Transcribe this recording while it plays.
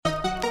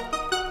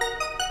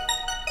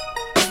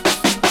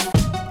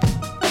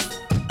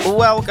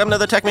Welcome to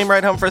the Tech Meme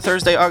Ride Home for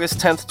Thursday, August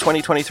 10th,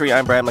 2023.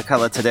 I'm Brad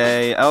McCullough.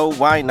 Today,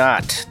 why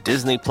not?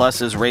 Disney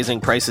Plus is raising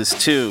prices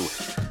too.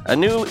 A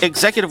new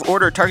executive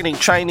order targeting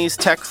Chinese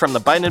tech from the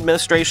Biden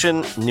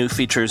administration. New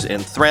features in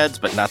Threads,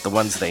 but not the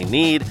ones they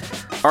need.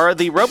 Are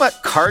the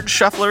robot card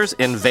shufflers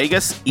in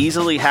Vegas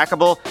easily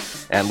hackable?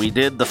 And we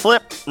did the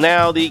flip.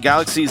 Now the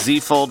Galaxy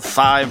Z Fold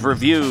 5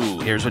 review.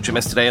 Here's what you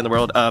missed today in the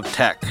world of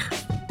tech.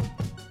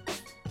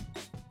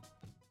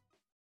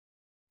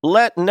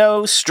 Let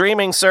no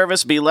streaming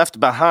service be left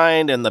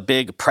behind in the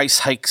big price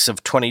hikes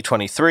of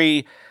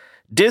 2023.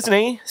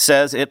 Disney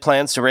says it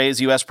plans to raise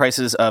U.S.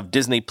 prices of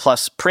Disney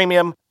Plus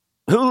Premium,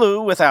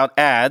 Hulu without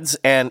ads,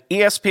 and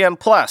ESPN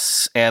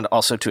Plus, and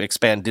also to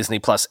expand Disney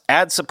Plus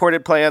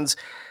ad-supported plans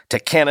to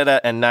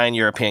Canada and 9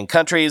 European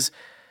countries.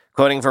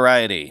 Quoting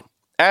Variety,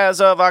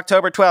 as of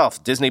October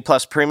 12th, Disney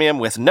Plus Premium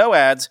with no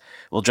ads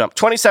will jump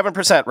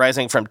 27%,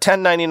 rising from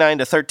 $10.99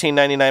 to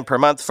 $13.99 per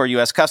month for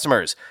U.S.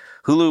 customers.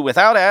 Hulu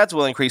without ads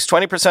will increase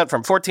 20%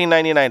 from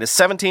 $14.99 to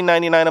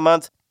 $17.99 a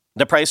month.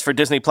 The price for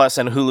Disney Plus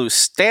and Hulu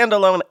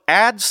standalone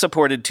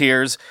ad-supported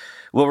tiers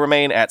will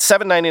remain at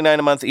 $7.99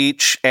 a month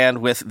each,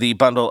 and with the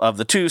bundle of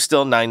the two,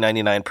 still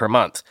 $9.99 per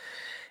month.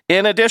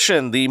 In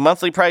addition, the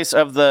monthly price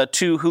of the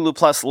two Hulu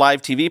Plus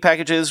live TV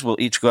packages will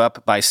each go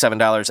up by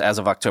 $7 as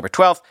of October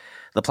 12th.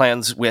 The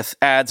plans with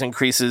ads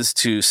increases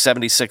to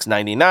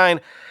 $76.99.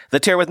 The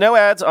tier with no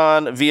ads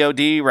on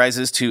VOD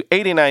rises to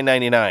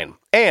 $89.99.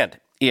 And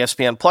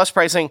ESPN Plus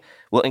pricing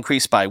will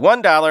increase by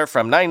 $1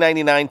 from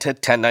 $9.99 to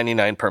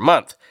 $10.99 per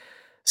month.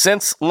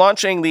 Since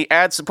launching the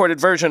ad-supported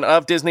version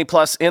of Disney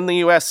Plus in the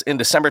U.S. in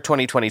December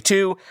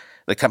 2022,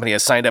 the company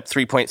has signed up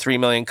 3.3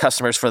 million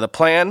customers for the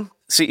plan,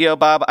 CEO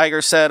Bob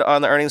Iger said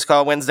on the earnings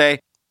call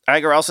Wednesday.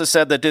 Iger also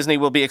said that Disney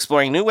will be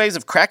exploring new ways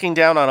of cracking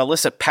down on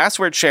illicit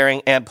password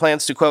sharing and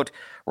plans to, quote,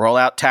 roll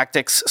out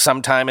tactics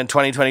sometime in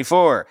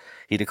 2024.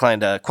 He declined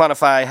to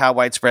quantify how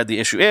widespread the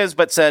issue is,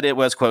 but said it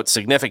was, quote,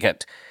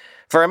 significant.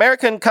 For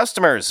American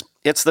customers,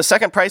 it's the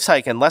second price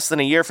hike in less than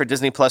a year for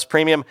Disney Plus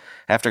Premium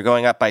after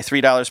going up by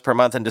 $3 per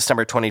month in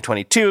December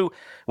 2022,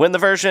 when the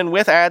version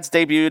with ads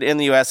debuted in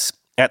the U.S.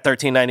 at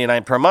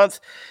 $13.99 per month.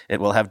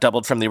 It will have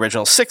doubled from the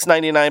original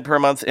 $6.99 per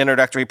month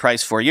introductory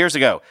price 4 years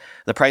ago.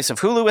 The price of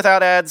Hulu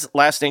without ads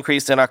last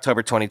increased in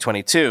October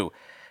 2022.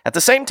 At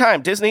the same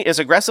time, Disney is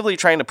aggressively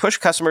trying to push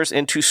customers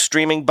into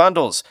streaming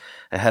bundles.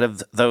 Ahead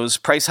of those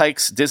price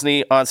hikes,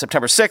 Disney on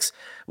September 6th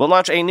will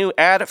launch a new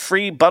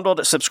ad-free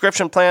bundled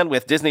subscription plan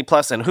with Disney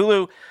Plus and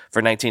Hulu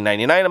for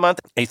 $19.99 a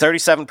month, a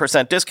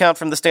 37% discount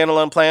from the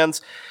standalone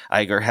plans.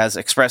 Iger has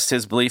expressed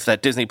his belief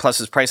that Disney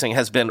Plus's pricing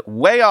has been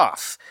way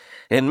off.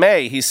 In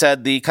May, he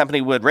said the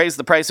company would raise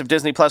the price of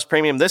Disney Plus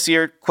Premium this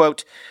year,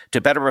 quote,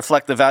 to better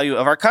reflect the value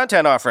of our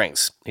content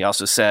offerings. He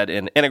also said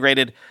an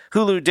integrated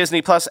Hulu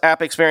Disney Plus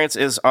app experience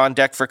is on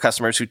deck for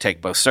customers who take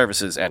both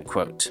services, end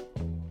quote.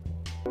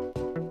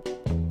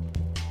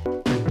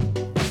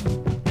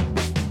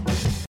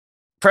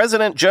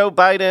 President Joe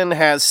Biden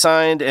has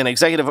signed an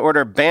executive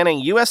order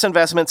banning U.S.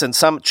 investments in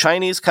some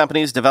Chinese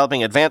companies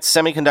developing advanced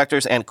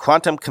semiconductors and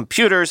quantum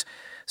computers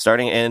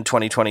starting in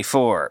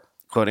 2024,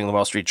 quoting the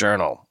Wall Street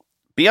Journal.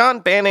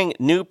 Beyond banning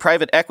new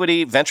private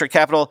equity, venture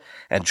capital,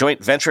 and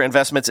joint venture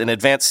investments in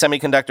advanced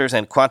semiconductors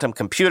and quantum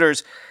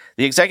computers,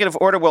 the executive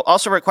order will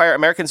also require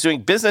Americans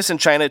doing business in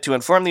China to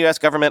inform the U.S.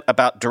 government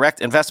about direct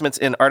investments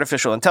in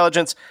artificial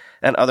intelligence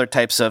and other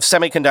types of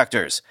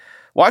semiconductors.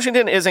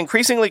 Washington is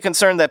increasingly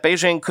concerned that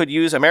Beijing could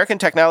use American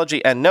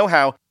technology and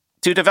know-how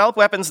to develop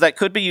weapons that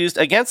could be used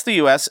against the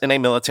U.S. in a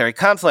military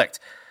conflict.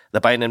 The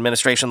Biden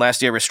administration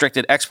last year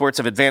restricted exports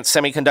of advanced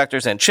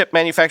semiconductors and chip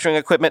manufacturing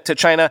equipment to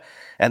China,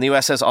 and the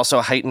U.S. has also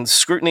heightened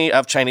scrutiny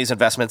of Chinese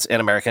investments in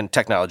American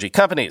technology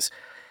companies.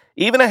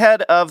 Even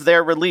ahead of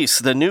their release,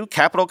 the new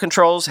capital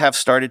controls have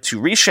started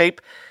to reshape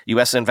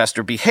U.S.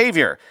 investor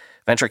behavior.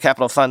 Venture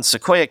capital fund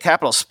Sequoia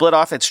Capital split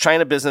off its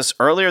China business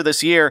earlier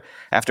this year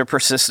after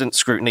persistent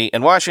scrutiny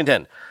in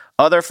Washington.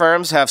 Other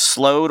firms have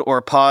slowed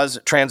or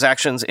paused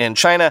transactions in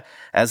China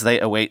as they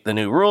await the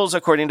new rules,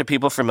 according to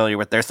people familiar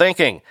with their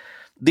thinking.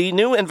 The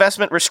new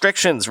investment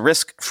restrictions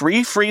risk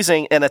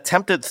freezing an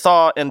attempted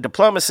thaw in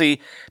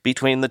diplomacy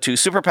between the two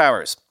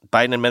superpowers.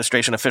 Biden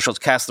administration officials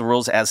cast the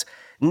rules as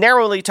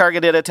narrowly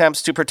targeted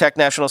attempts to protect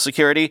national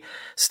security.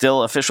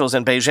 Still, officials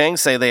in Beijing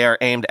say they are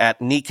aimed at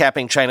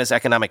kneecapping China's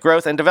economic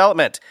growth and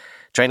development.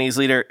 Chinese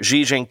leader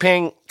Xi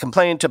Jinping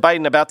complained to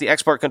Biden about the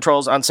export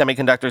controls on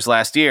semiconductors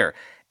last year.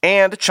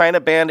 And China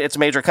banned its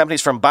major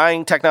companies from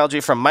buying technology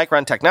from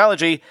Micron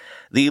Technology,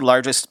 the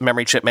largest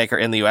memory chip maker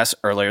in the U.S.,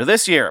 earlier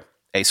this year.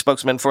 A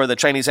spokesman for the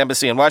Chinese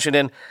embassy in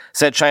Washington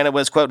said China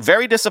was, quote,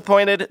 very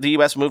disappointed the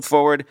U.S. moved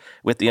forward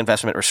with the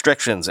investment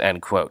restrictions,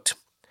 end quote.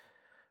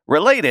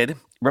 Related,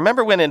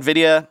 remember when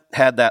NVIDIA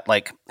had that,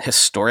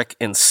 historic,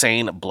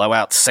 insane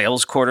blowout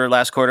sales quarter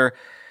last quarter?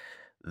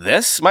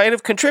 This might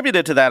have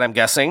contributed to that, I'm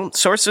guessing.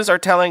 Sources are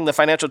telling the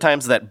Financial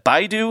Times that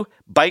Baidu,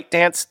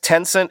 ByteDance,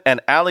 Tencent,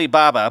 and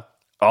Alibaba,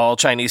 all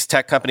Chinese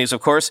tech companies,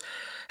 of course,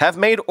 have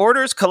made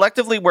orders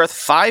collectively worth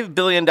 $5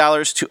 billion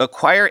to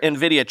acquire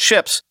NVIDIA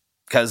chips,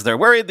 because they're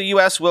worried the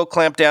U.S. will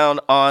clamp down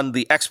on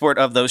the export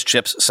of those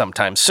chips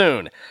sometime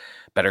soon.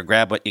 Better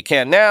grab what you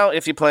can now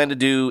if you plan to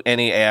do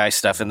any AI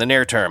stuff in the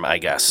near term, I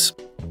guess.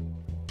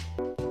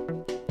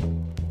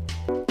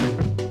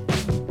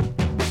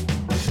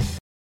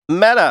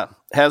 Meta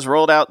has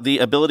rolled out the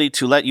ability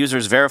to let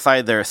users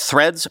verify their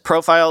Threads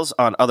profiles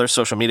on other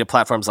social media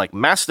platforms like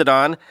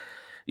Mastodon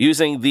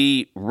using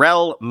the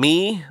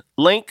rel.me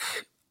link,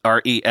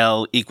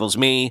 REL equals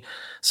me.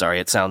 Sorry,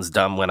 it sounds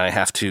dumb when I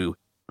have to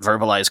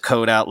verbalize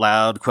code out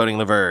loud, quoting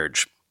The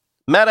Verge.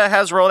 Meta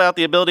has rolled out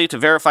the ability to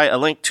verify a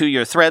link to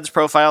your Threads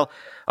profile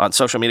on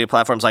social media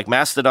platforms like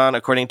Mastodon,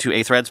 according to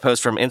a Threads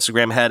post from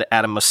Instagram head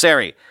Adam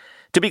Mosseri.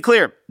 To be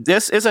clear,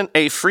 this isn't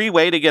a free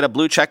way to get a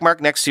blue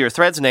checkmark next to your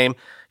Threads name.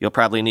 You'll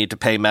probably need to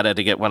pay Meta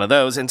to get one of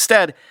those.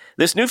 Instead,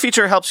 this new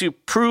feature helps you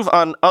prove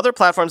on other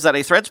platforms that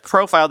a Threads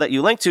profile that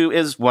you link to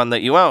is one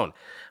that you own.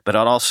 But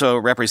it also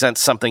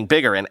represents something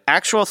bigger, an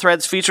actual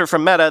Threads feature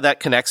from Meta that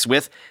connects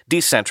with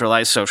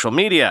decentralized social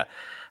media.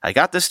 I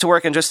got this to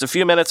work in just a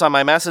few minutes on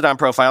my Mastodon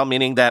profile,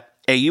 meaning that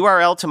a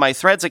URL to my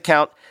Threads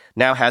account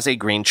now has a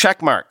green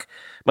checkmark.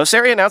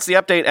 Mosseri announced the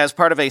update as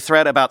part of a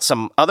thread about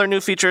some other new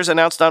features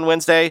announced on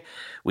Wednesday.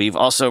 We've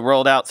also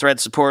rolled out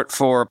Thread support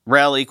for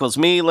rel equals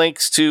me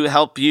links to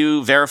help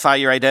you verify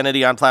your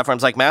identity on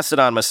platforms like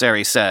Mastodon,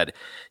 Mosseri said.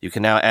 You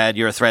can now add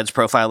your Threads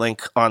profile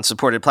link on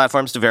supported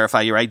platforms to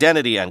verify your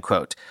identity, end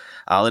quote.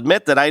 I'll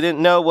admit that I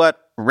didn't know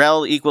what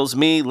rel equals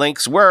me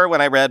links were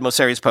when I read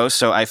Mosseri's post,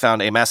 so I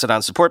found a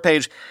Mastodon support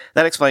page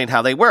that explained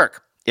how they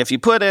work. If you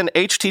put an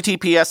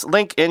HTTPS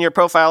link in your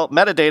profile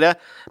metadata,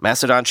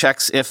 Mastodon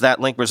checks if that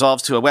link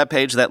resolves to a web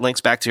page that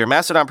links back to your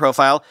Mastodon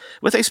profile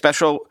with a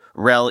special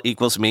rel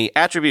equals me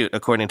attribute,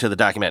 according to the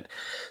document.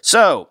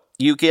 So,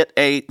 you get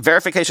a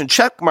verification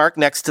checkmark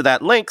next to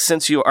that link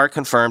since you are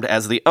confirmed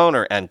as the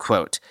owner, end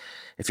quote.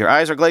 If your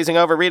eyes are glazing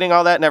over reading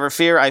all that, never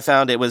fear. I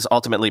found it was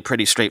ultimately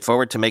pretty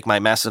straightforward to make my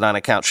Mastodon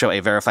account show a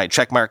verified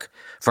checkmark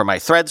for my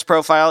Threads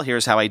profile.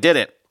 Here's how I did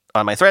it.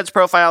 On my Threads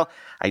profile,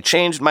 I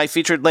changed my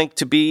featured link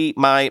to be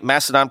my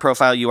Mastodon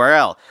profile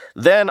URL.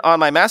 Then on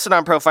my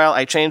Mastodon profile,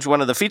 I changed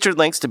one of the featured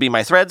links to be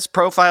my Threads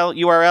profile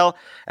URL.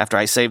 After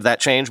I saved that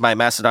change, my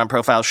Mastodon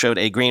profile showed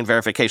a green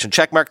verification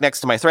checkmark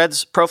next to my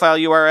Threads profile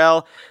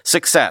URL.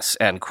 Success,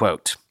 end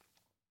quote.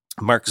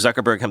 Mark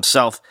Zuckerberg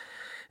himself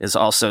is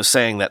also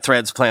saying that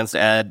Threads plans to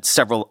add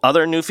several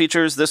other new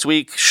features this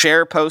week.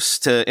 Share posts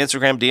to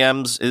Instagram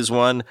DMs is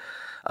one.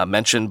 A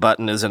mention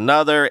button is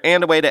another,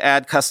 and a way to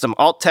add custom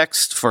alt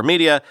text for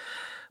media.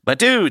 But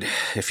dude,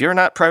 if you're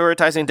not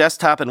prioritizing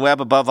desktop and web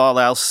above all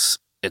else,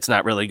 it's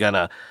not really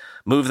gonna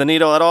move the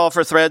needle at all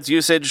for Threads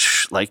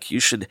usage. Like,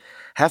 you should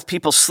have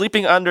people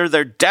sleeping under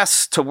their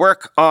desks to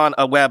work on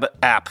a web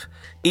app,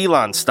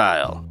 Elon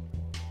style.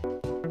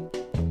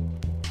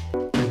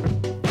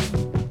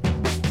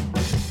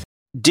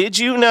 Did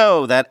you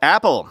know that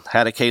Apple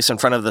had a case in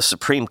front of the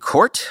Supreme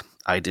Court?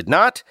 I did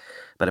not.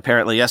 But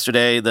apparently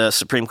yesterday, the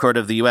Supreme Court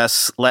of the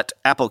U.S. let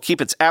Apple keep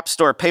its App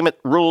Store payment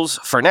rules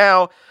for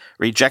now,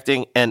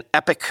 rejecting an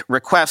Epic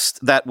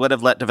request that would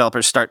have let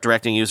developers start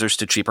directing users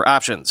to cheaper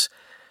options.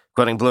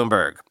 Quoting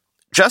Bloomberg,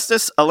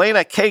 Justice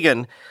Elena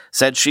Kagan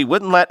said she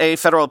wouldn't let a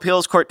federal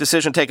appeals court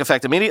decision take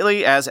effect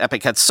immediately, as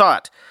Epic had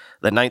sought.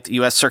 The Ninth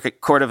U.S. Circuit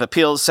Court of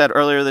Appeals said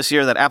earlier this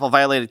year that Apple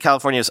violated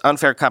California's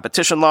unfair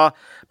competition law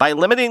by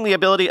limiting the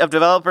ability of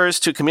developers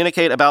to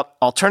communicate about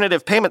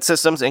alternative payment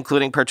systems,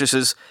 including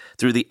purchases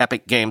through the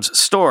Epic Games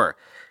Store.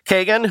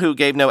 Kagan, who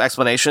gave no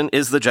explanation,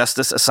 is the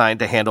justice assigned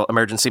to handle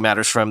emergency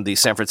matters from the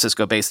San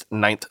Francisco-based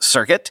Ninth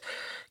Circuit.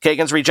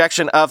 Kagan's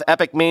rejection of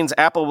Epic means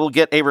Apple will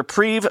get a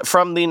reprieve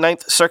from the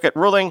Ninth Circuit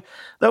ruling,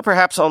 though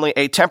perhaps only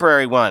a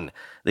temporary one.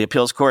 The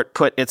appeals court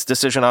put its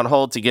decision on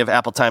hold to give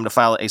Apple time to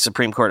file a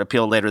Supreme Court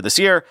appeal later this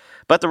year,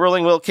 but the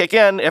ruling will kick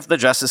in if the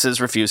justices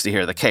refuse to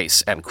hear the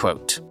case, end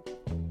quote.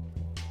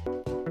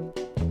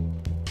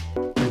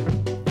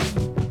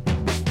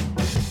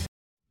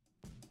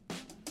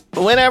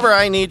 Whenever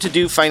I need to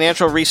do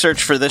financial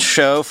research for this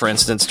show, for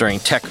instance during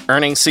tech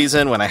earnings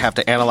season when I have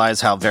to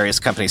analyze how various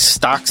companies'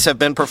 stocks have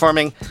been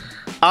performing,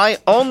 I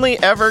only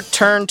ever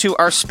turn to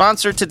our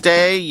sponsor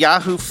today,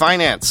 Yahoo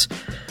Finance.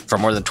 For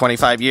more than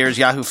 25 years,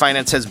 Yahoo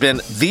Finance has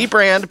been the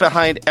brand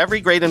behind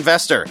every great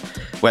investor.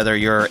 Whether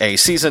you're a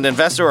seasoned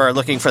investor or are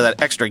looking for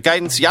that extra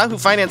guidance, Yahoo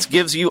Finance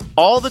gives you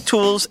all the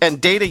tools and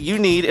data you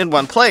need in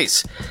one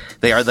place.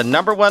 They are the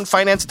 #1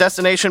 finance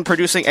destination,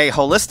 producing a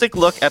holistic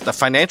look at the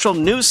financial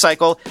news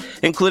cycle,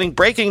 including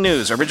breaking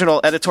news, original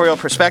editorial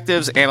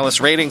perspectives, analyst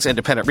ratings,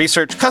 independent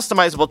research,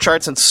 customizable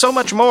charts, and so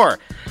much more.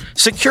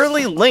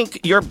 Securely link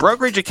your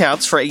brokerage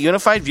accounts for a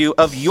unified view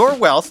of your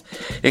wealth,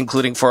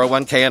 including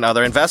 401k and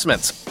other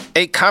investments.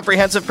 A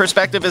comprehensive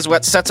perspective is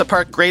what sets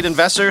apart great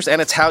investors, and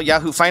it's how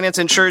Yahoo Finance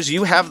ensures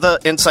you have the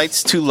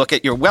insights to look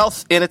at your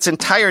wealth in its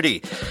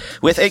entirety.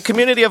 With a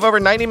community of over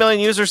 90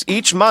 million users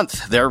each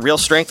month, their real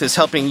strength is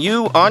helping you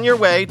on your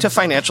way to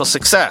financial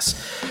success.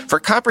 For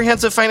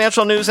comprehensive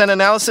financial news and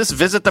analysis,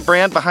 visit the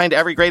brand behind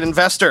every great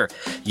investor,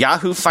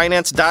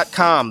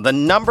 yahoofinance.com, the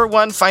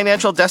 #1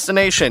 financial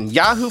destination,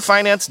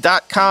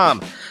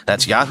 yahoofinance.com.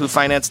 That's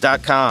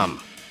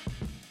yahoofinance.com.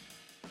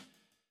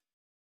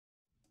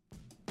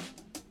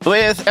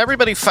 With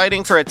everybody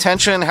fighting for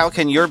attention, how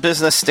can your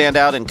business stand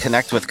out and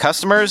connect with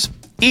customers?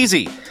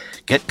 Easy.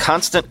 Get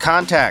Constant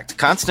Contact.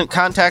 Constant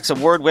Contact's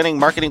award-winning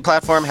marketing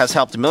platform has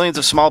helped millions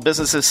of small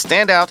businesses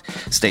stand out,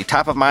 stay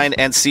top of mind,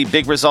 and see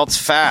big results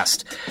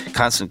fast.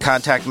 Constant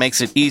Contact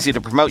makes it easy to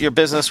promote your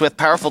business with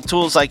powerful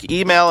tools like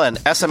email and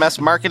SMS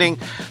marketing,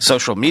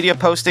 social media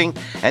posting,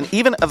 and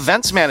even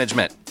events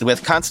management.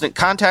 With Constant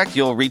Contact,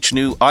 you'll reach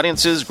new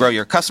audiences, grow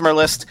your customer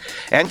list,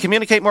 and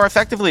communicate more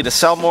effectively to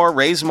sell more,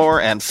 raise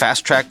more, and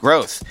fast-track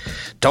growth.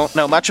 Don't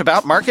know much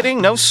about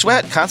marketing? No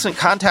sweat. Constant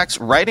Contact's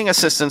writing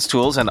assistance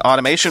tools and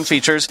automation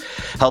features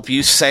help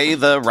you say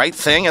the right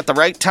thing at the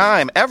right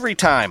time, every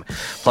time.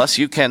 Plus,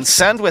 you can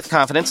send with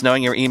confidence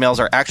knowing your emails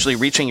are actually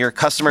reaching your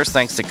customers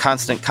thanks to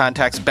Constant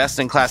Contact's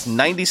best-in-class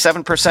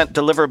 97%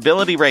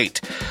 deliverability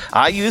rate.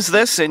 I use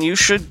this, and you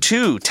should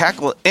too.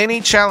 Tackle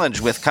any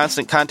challenge with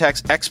Constant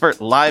Contact's expert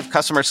live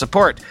customer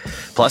support.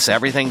 Plus,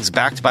 everything's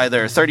backed by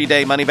their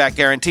 30-day money-back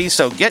guarantee,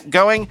 so get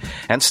going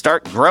and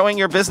start growing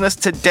your business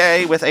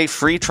today with a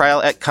free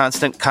trial at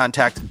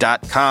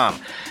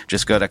ConstantContact.com.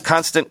 Just go to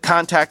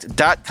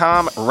ConstantContact.com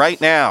right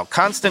now.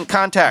 Constant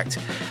Contact,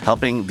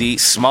 helping the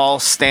small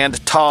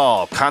stand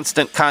tall.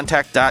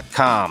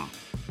 ConstantContact.com.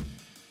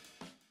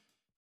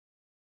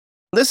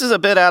 This is a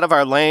bit out of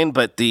our lane,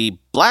 but the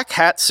Black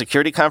Hat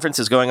Security Conference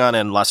is going on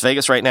in Las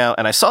Vegas right now,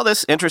 and I saw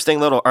this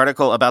interesting little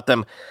article about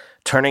them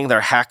turning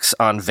their hacks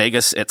on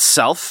Vegas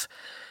itself.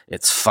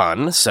 It's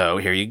fun, so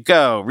here you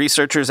go.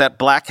 Researchers at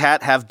Black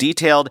Hat have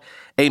detailed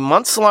a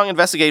months-long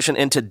investigation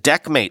into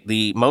Deckmate,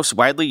 the most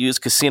widely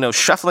used casino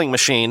shuffling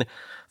machine,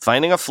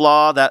 finding a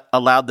flaw that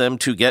allowed them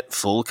to get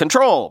full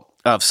control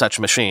of such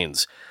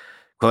machines.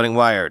 Quoting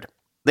Wired,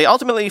 they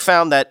ultimately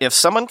found that if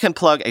someone can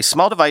plug a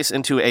small device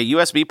into a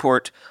USB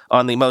port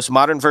on the most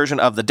modern version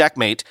of the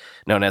Deckmate,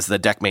 known as the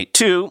Deckmate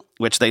 2,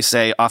 which they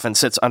say often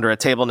sits under a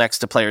table next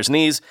to players'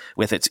 knees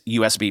with its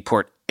USB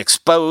port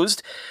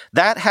exposed,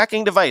 that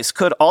hacking device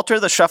could alter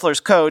the shuffler's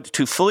code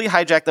to fully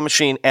hijack the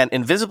machine and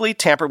invisibly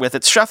tamper with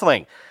its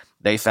shuffling.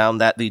 They found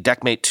that the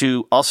Deckmate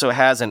 2 also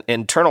has an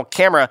internal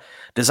camera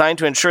designed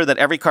to ensure that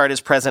every card is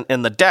present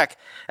in the deck,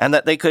 and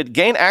that they could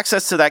gain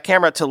access to that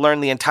camera to learn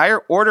the entire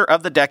order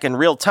of the deck in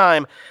real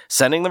time,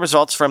 sending the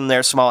results from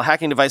their small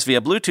hacking device via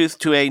Bluetooth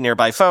to a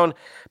nearby phone,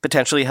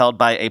 potentially held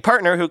by a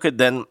partner who could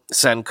then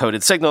send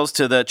coded signals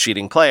to the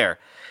cheating player.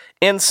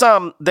 In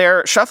sum,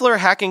 their shuffler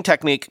hacking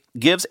technique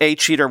gives a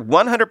cheater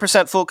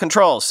 100% full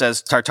control,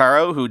 says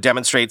Tartaro, who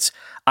demonstrates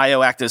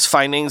IOActive's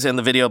findings in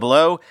the video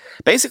below.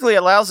 Basically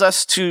allows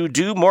us to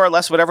do more or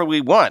less whatever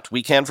we want.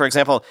 We can, for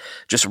example,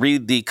 just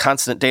read the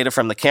constant data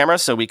from the camera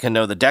so we can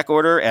know the deck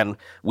order, and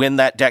when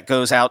that deck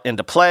goes out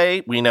into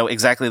play, we know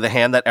exactly the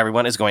hand that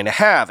everyone is going to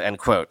have, end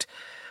quote.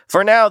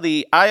 For now,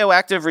 the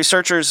IOActive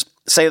researchers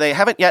say they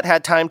haven't yet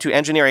had time to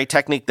engineer a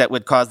technique that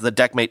would cause the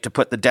Deckmate to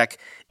put the deck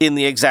in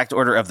the exact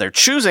order of their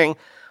choosing,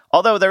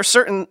 although they're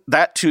certain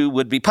that too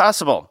would be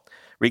possible.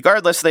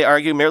 Regardless, they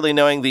argue merely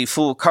knowing the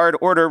full card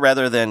order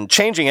rather than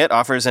changing it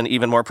offers an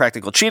even more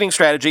practical cheating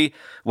strategy,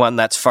 one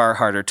that's far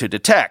harder to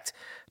detect.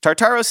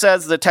 Tartaro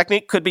says the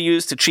technique could be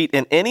used to cheat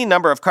in any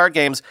number of card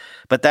games,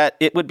 but that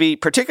it would be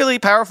particularly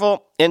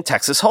powerful in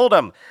Texas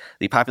Hold'em,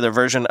 the popular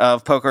version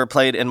of poker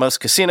played in most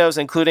casinos,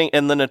 including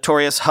in the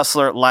notorious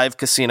Hustler live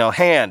casino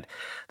hand.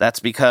 That's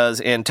because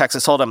in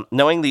Texas Hold'em,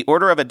 knowing the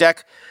order of a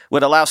deck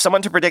would allow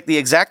someone to predict the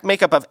exact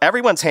makeup of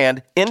everyone's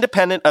hand,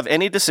 independent of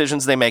any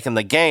decisions they make in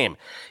the game.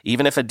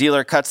 Even if a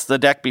dealer cuts the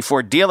deck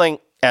before dealing,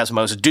 as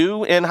most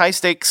do in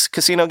high-stakes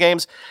casino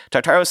games,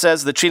 Tartaro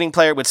says the cheating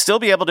player would still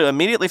be able to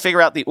immediately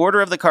figure out the order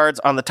of the cards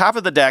on the top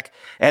of the deck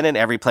and in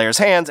every player's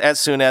hands as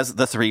soon as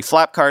the 3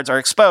 flop cards are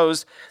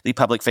exposed, the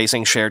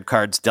public-facing shared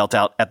cards dealt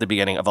out at the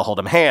beginning of a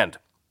Hold'em hand.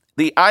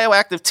 The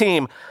IOActive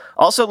team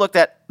also looked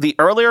at the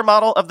earlier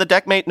model of the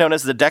Deckmate known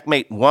as the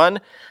Deckmate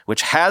 1,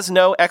 which has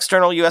no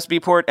external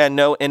USB port and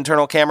no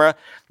internal camera.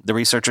 The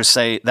researchers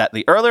say that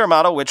the earlier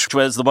model, which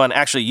was the one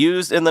actually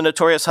used in the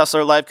notorious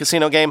Hustler live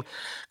casino game,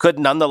 could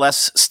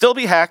nonetheless still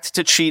be hacked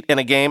to cheat in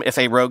a game if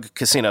a rogue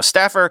casino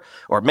staffer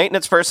or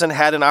maintenance person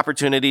had an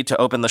opportunity to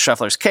open the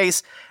shuffler's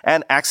case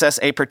and access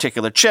a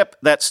particular chip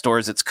that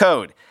stores its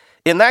code.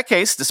 In that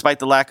case, despite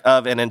the lack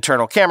of an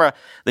internal camera,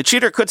 the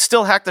cheater could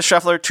still hack the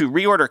shuffler to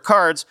reorder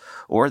cards,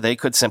 or they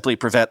could simply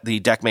prevent the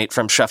Deckmate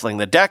from shuffling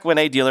the deck when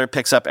a dealer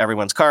picks up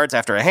everyone's cards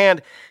after a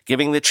hand,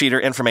 giving the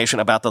cheater information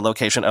about the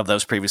location of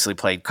those previously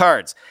played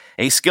cards.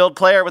 A skilled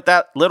player with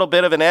that little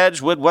bit of an edge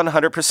would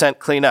 100%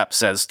 clean up,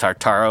 says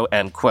Tartaro,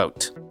 end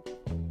quote.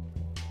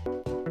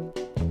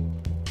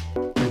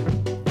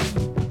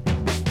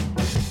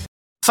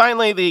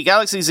 Finally, the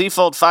Galaxy Z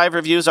Fold 5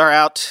 reviews are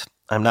out.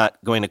 I'm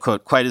not going to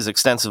quote quite as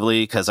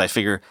extensively because I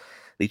figure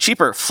the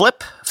cheaper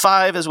Flip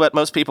 5 is what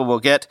most people will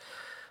get.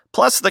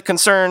 Plus, the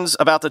concerns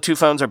about the two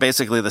phones are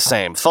basically the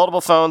same.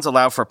 Foldable phones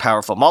allow for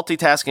powerful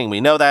multitasking, we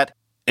know that.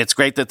 It's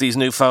great that these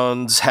new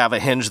phones have a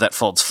hinge that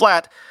folds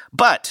flat,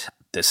 but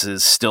this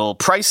is still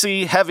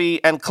pricey,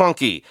 heavy, and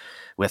clunky,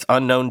 with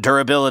unknown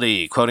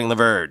durability, quoting The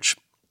Verge.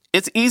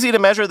 It's easy to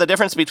measure the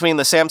difference between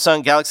the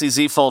Samsung Galaxy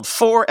Z Fold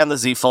 4 and the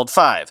Z Fold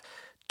 5.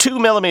 2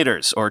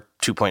 millimeters, or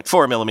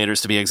 2.4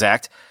 millimeters to be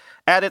exact.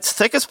 At its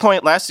thickest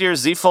point, last year's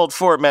Z Fold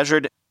 4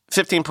 measured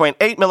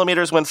 15.8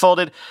 millimeters when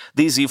folded.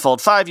 The Z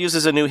Fold 5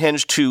 uses a new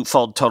hinge to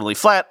fold totally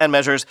flat and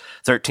measures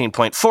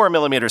 13.4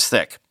 millimeters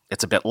thick.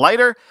 It's a bit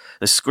lighter,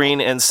 the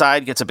screen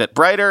inside gets a bit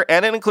brighter,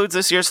 and it includes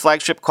this year's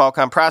flagship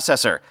Qualcomm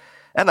processor.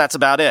 And that's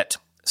about it.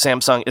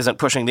 Samsung isn't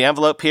pushing the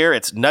envelope here,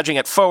 it's nudging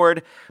it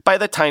forward by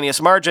the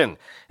tiniest margin.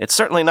 It's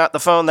certainly not the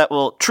phone that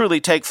will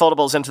truly take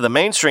foldables into the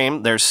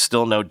mainstream. There's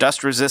still no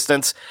dust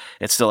resistance.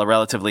 It's still a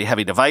relatively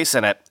heavy device,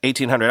 and at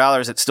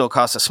 $1,800, it still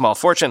costs a small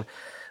fortune.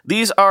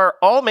 These are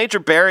all major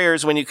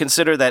barriers when you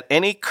consider that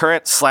any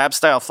current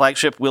slab-style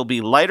flagship will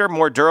be lighter,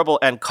 more durable,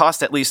 and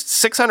cost at least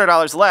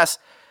 $600 less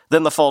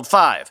than the Fold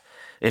 5.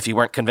 If you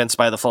weren't convinced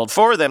by the Fold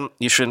 4, then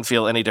you shouldn't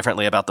feel any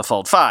differently about the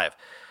Fold 5.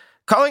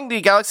 Calling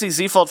the Galaxy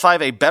Z Fold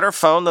 5 a better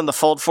phone than the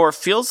Fold 4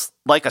 feels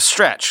like a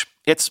stretch.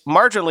 It's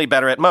marginally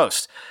better at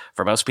most.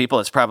 For most people,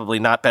 it's probably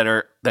not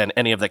better than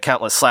any of the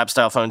countless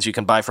slab-style phones you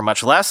can buy for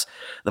much less.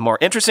 The more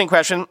interesting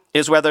question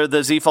is whether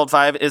the Z Fold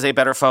 5 is a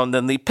better phone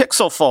than the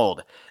Pixel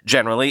Fold.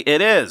 Generally,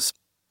 it is.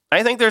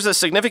 I think there's a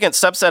significant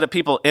subset of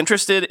people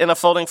interested in a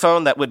folding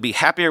phone that would be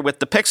happier with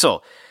the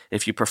Pixel.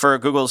 If you prefer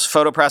Google's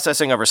photo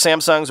processing over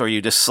Samsung's, or you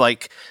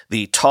dislike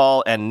the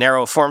tall and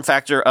narrow form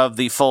factor of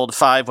the Fold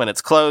 5 when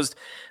it's closed,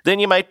 then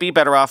you might be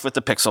better off with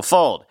the Pixel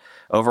Fold.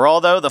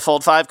 Overall, though, the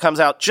Fold 5 comes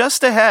out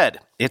just ahead.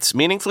 It's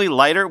meaningfully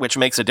lighter, which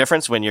makes a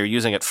difference when you're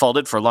using it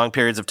folded for long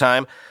periods of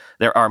time.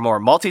 There are more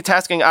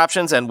multitasking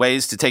options and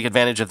ways to take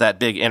advantage of that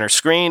big inner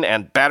screen,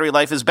 and battery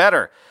life is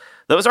better.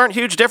 Those aren't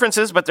huge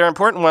differences, but they're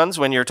important ones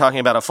when you're talking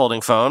about a folding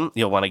phone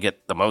you'll want to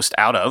get the most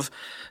out of.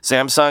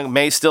 Samsung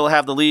may still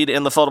have the lead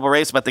in the foldable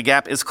race, but the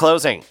gap is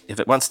closing. If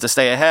it wants to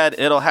stay ahead,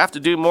 it'll have to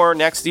do more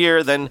next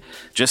year than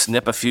just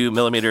nip a few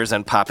millimeters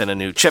and pop in a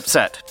new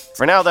chipset.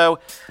 For now, though,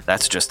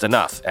 that's just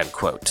enough, end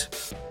quote.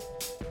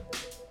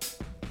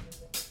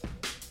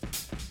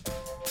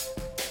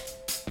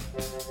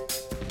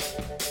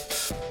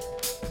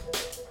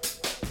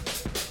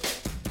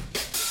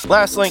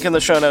 Last link in the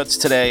show notes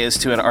today is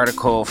to an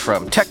article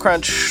from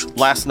TechCrunch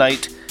last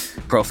night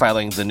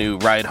profiling the new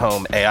Ride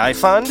Home AI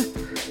Fund.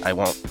 I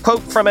won't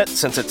quote from it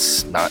since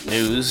it's not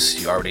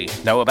news. You already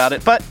know about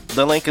it, but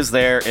the link is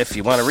there if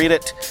you want to read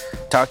it.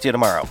 Talk to you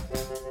tomorrow.